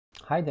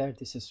Hi there,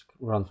 this is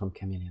Ron from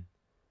Chamaileon.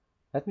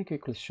 Let me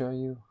quickly show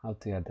you how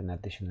to add an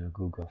additional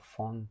Google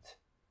font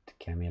to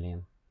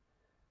Chamaileon.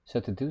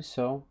 So to do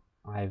so,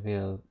 I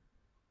will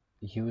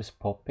use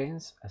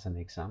Poppins as an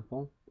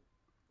example.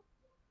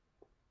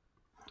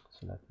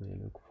 So let me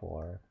look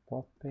for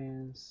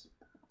Poppins.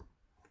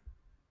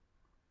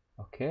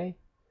 Okay.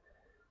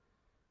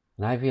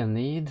 And I will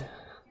need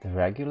the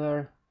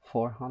regular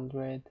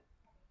 400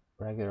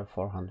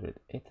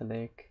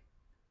 italic,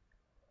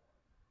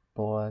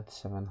 bold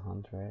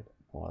 700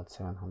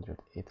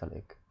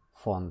 italic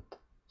font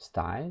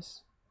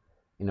styles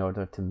in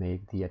order to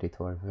make the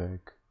editor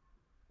work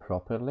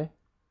properly.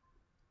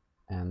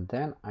 And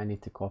then I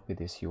need to copy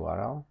this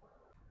URL,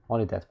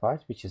 only that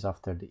part which is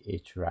after the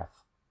href.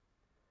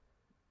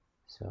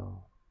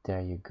 So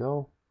there you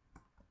go,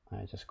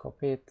 I just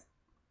copy it,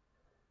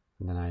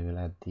 and then I will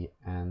add the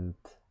end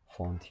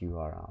font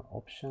URL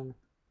option.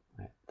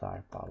 I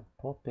type out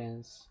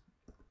Poppins,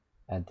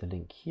 add the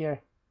link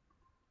here.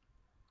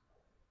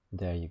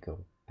 There you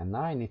go. And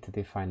now I need to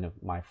define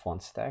my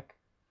font stack,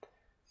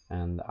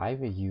 and I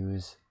will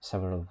use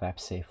several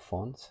web-safe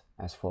fonts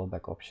as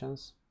fallback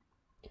options.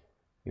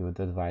 We would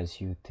advise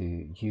you to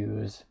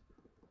use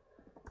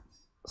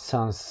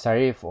sans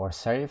serif or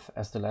serif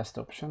as the last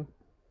option.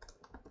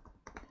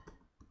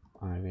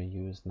 I will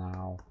use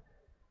now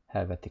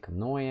Helvetica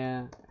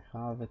Neue,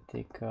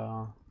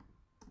 Helvetica,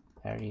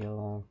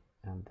 Arial,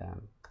 and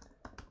then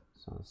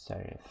sans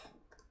serif.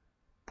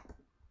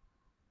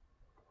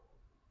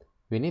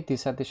 We need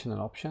these additional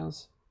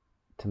options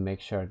to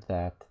make sure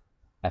that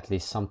at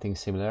least something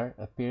similar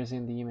appears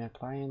in the email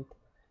client.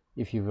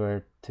 If you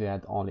were to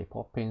add only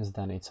Poppins,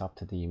 then it's up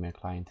to the email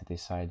client to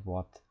decide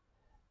what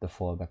the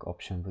fallback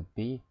option would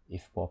be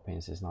if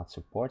Poppins is not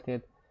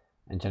supported.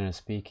 And generally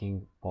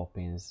speaking,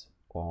 Poppins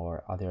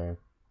or other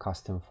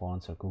custom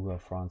fonts or Google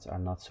fonts are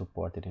not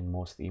supported in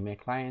most email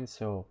clients,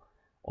 so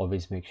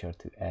always make sure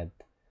to add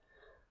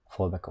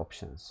fallback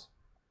options.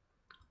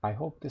 I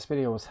hope this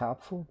video was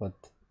helpful, but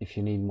if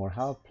you need more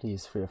help,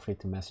 please feel free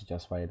to message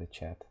us via the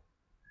chat.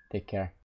 Take care.